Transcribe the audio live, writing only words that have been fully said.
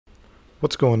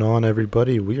What's going on,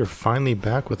 everybody? We are finally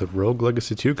back with the Rogue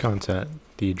Legacy 2 content.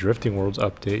 The Drifting Worlds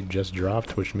update just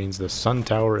dropped, which means the Sun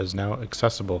Tower is now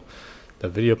accessible. The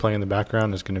video playing in the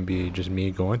background is going to be just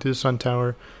me going to the Sun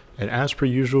Tower, and as per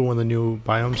usual when the new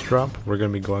biomes drop, we're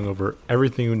going to be going over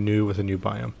everything new with a new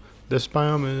biome. This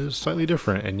biome is slightly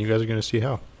different, and you guys are going to see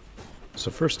how. So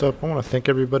first up, I want to thank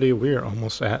everybody. We are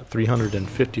almost at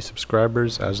 350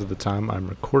 subscribers as of the time I'm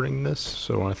recording this.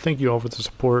 So I want to thank you all for the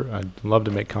support. I'd love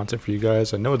to make content for you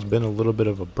guys. I know it's been a little bit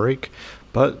of a break,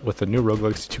 but with the new Rogue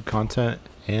Legacy 2 content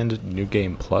and New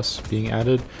Game Plus being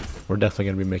added, we're definitely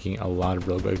going to be making a lot of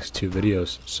Rogue Legacy 2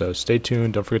 videos. So stay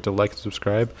tuned. Don't forget to like and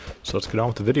subscribe. So let's get on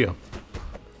with the video.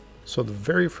 So the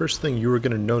very first thing you are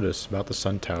going to notice about the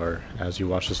Sun Tower as you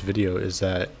watch this video is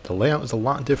that the layout is a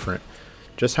lot different.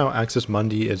 Just how Axis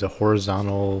Mundi is a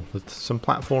horizontal with some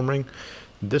platforming,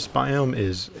 this biome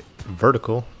is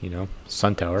vertical,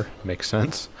 Sun Tower, makes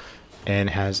sense, and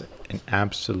has an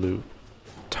absolute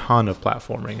ton of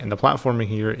platforming. And the platforming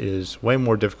here is way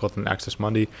more difficult than Axis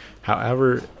Mundi.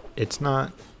 However, it's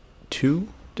not too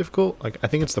difficult. I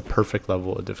think it's the perfect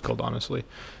level of difficult, honestly.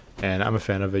 And I'm a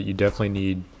fan of it. You definitely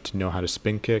need to know how to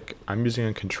spin kick. I'm using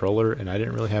a controller, and I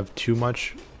didn't really have too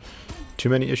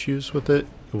many issues with it.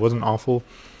 It wasn't awful,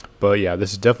 but yeah,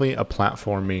 this is definitely a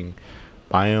platforming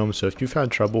biome. So if you've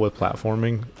had trouble with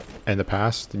platforming in the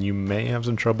past, then you may have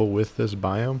some trouble with this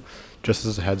biome. Just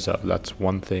as a heads up, that's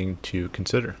one thing to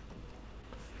consider.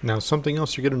 Now, something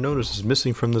else you're going to notice is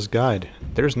missing from this guide.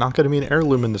 There's not going to be an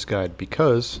heirloom in this guide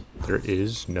because there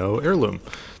is no heirloom.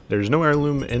 There's no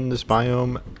heirloom in this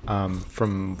biome.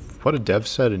 From what a dev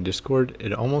said in Discord,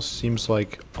 it almost seems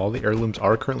like all the heirlooms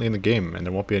are currently in the game and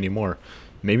there won't be any more.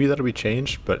 Maybe that'll be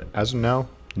changed, but as of now,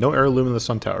 no heirloom in the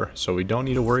Sun Tower, so we don't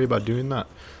need to worry about doing that.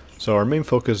 So our main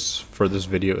focus for this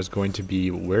video is going to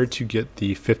be where to get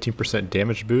the 15%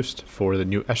 damage boost for the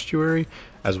new estuary,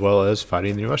 as well as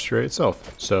fighting the new estuary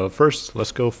itself. So first,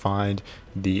 let's go find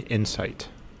the insight.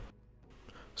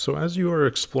 So as you are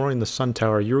exploring the Sun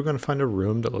Tower, you are going to find a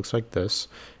room that looks like this.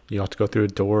 You'll have to go through a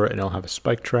door and it'll have a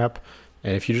spike trap.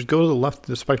 And if you just go to the left of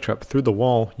the spike trap through the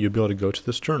wall, you'll be able to go to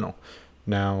this journal.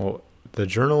 Now, the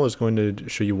journal is going to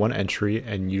show you one entry,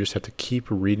 and you just have to keep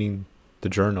reading the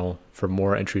journal for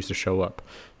more entries to show up.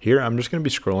 Here, I'm just going to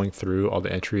be scrolling through all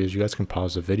the entries. You guys can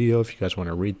pause the video if you guys want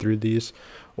to read through these,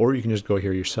 or you can just go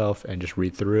here yourself and just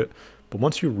read through it. But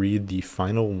once you read the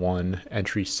final one,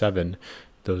 entry 7,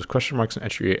 those question marks in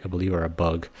entry 8, I believe, are a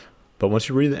bug. But once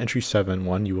you read the entry 7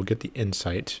 one, you will get the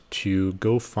insight to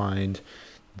go find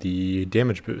the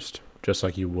damage boost, just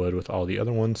like you would with all the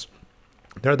other ones.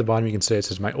 There at the bottom you can say it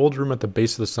says, my old room at the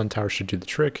base of the Sun Tower should do the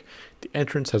trick. The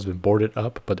entrance has been boarded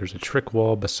up, but there's a trick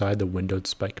wall beside the windowed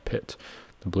spike pit.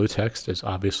 The blue text is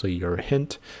obviously your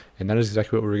hint, and that is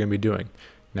exactly what we're going to be doing.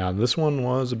 Now this one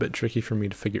was a bit tricky for me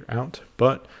to figure out,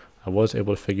 but I was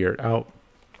able to figure it out,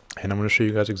 and I'm going to show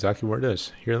you guys exactly where it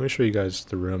is. Here, let me show you guys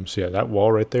the room. So yeah, that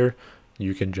wall right there,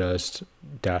 you can just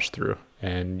dash through,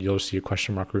 and you'll see a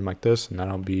question mark room like this, and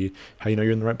that'll be how you know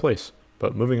you're in the right place.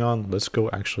 But moving on, let's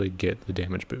go actually get the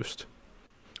damage boost.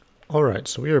 Alright,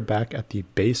 so we are back at the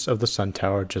base of the Sun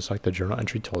Tower, just like the journal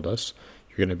entry told us.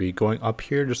 You're going to be going up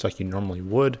here just like you normally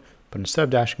would, but instead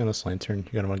of dashing on this lantern,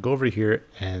 you're going to want to go over here,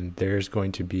 and there's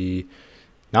going to be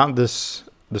not this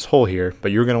hole here,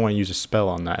 but you're going to want to use a spell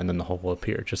on that, and then the hole will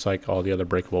appear. Just like all the other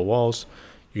breakable walls,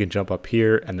 you can jump up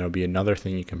here, and there'll be another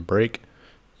thing you can break.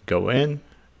 Go in,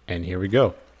 and here we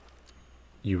go.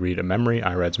 You read a memory,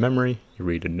 Irad's memory, you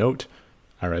read a note,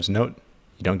 Irad's note,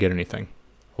 you don't get anything.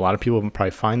 A lot of people will probably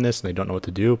find this and they don't know what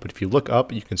to do, but if you look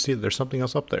up, you can see that there's something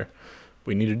else up there.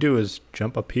 What you need to do is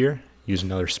jump up here, use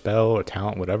another spell or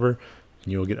talent, whatever,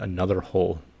 and you will get another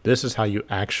hole. This is how you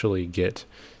actually get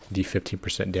the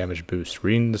 15% damage boost.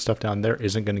 Reading the stuff down there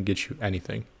isn't going to get you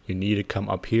anything. You need to come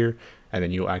up here, and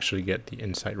then you'll actually get the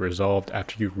insight resolved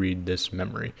after you read this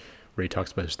memory, where he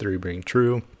talks about his theory being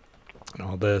true and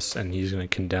all this, and he's going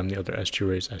to condemn the other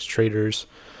estuaries as traitors.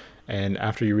 And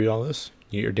after you read all this,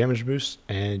 you get your damage boost,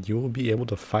 and you will be able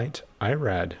to fight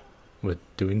Irad with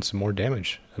doing some more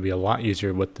damage. It'll be a lot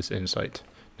easier with this insight.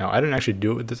 Now, I didn't actually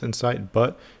do it with this insight,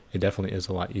 but it definitely is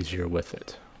a lot easier with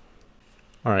it.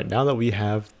 Alright, now that we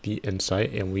have the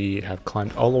insight and we have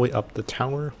climbed all the way up the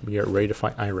tower, we are ready to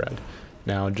fight Irad.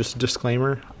 Now, just a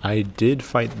disclaimer, I did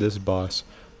fight this boss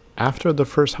after the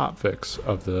first hotfix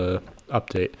of the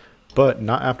update, but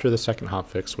not after the second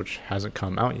hotfix, which hasn't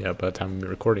come out yet by the time I'm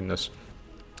recording this.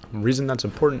 The reason that's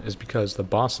important is because the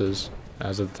bosses,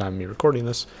 as of the time of me recording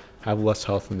this, have less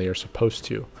health than they are supposed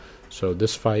to. So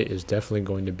this fight is definitely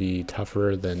going to be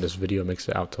tougher than this video makes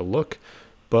it out to look,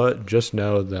 but just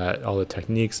know that all the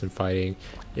techniques and fighting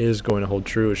is going to hold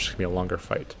true. It's just going to be a longer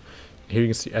fight. Here you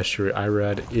can see Estuary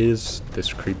Irad is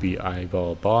this creepy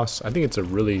eyeball boss. I think it's a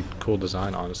really cool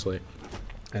design, honestly.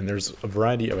 And there's a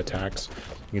variety of attacks.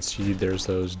 You can see there's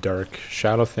those dark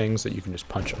shadow things that you can just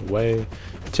punch away,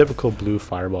 typical blue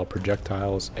fireball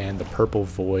projectiles, and the purple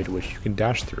void, which you can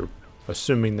dash through,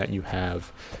 assuming that you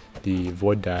have the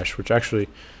void dash, which actually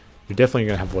you're definitely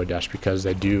going to have void dash because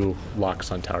they do lock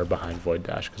Sun Tower behind void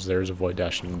dash, because there is a void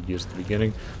dash you can use at the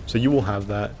beginning. So you will have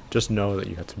that. Just know that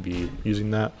you have to be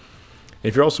using that.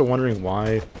 If you're also wondering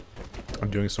why I'm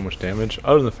doing so much damage,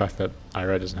 other than the fact that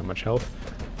Irad doesn't have much health,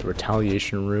 the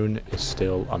retaliation rune is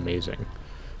still amazing.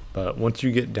 But once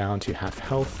you get down to half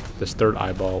health, this third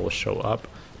eyeball will show up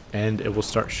and it will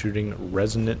start shooting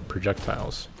resonant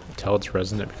projectiles. You tell it's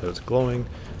resonant because it's glowing.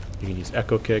 You can use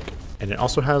echo kick, and it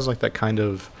also has like that kind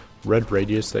of red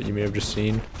radius that you may have just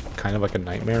seen, kind of like a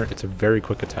nightmare. It's a very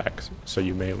quick attack, so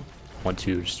you may want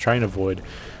to just try and avoid.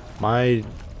 My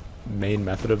main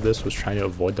method of this was trying to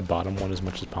avoid the bottom one as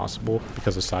much as possible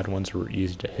because the side ones were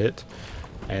easy to hit,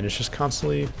 and it's just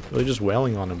constantly really just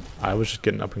wailing on him. I was just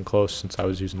getting up and close since I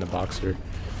was using the boxer,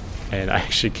 and I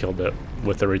actually killed it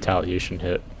with the retaliation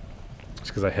hit just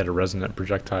because I hit a resonant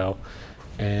projectile.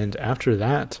 And after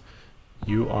that,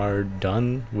 you are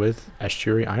done with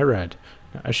Estuary Irad.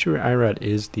 Now, Estuary Irad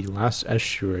is the last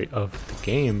estuary of the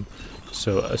game,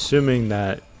 so assuming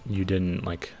that you didn't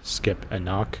like skip a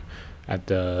knock in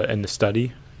the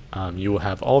study, you will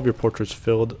have all of your portraits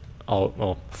filled,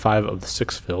 well, 5 of the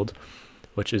 6 filled,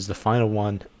 which is the final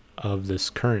one of this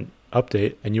current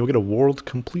update, and you'll get a world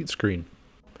complete screen.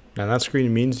 Now that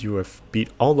screen means you have beat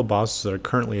all the bosses that are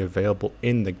currently available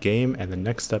in the game, and the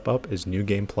next step up is New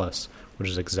Game Plus, which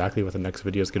is exactly what the next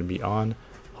video is going to be on.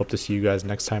 Hope to see you guys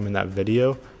next time in that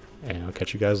video, and I'll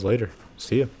catch you guys later.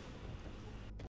 See ya.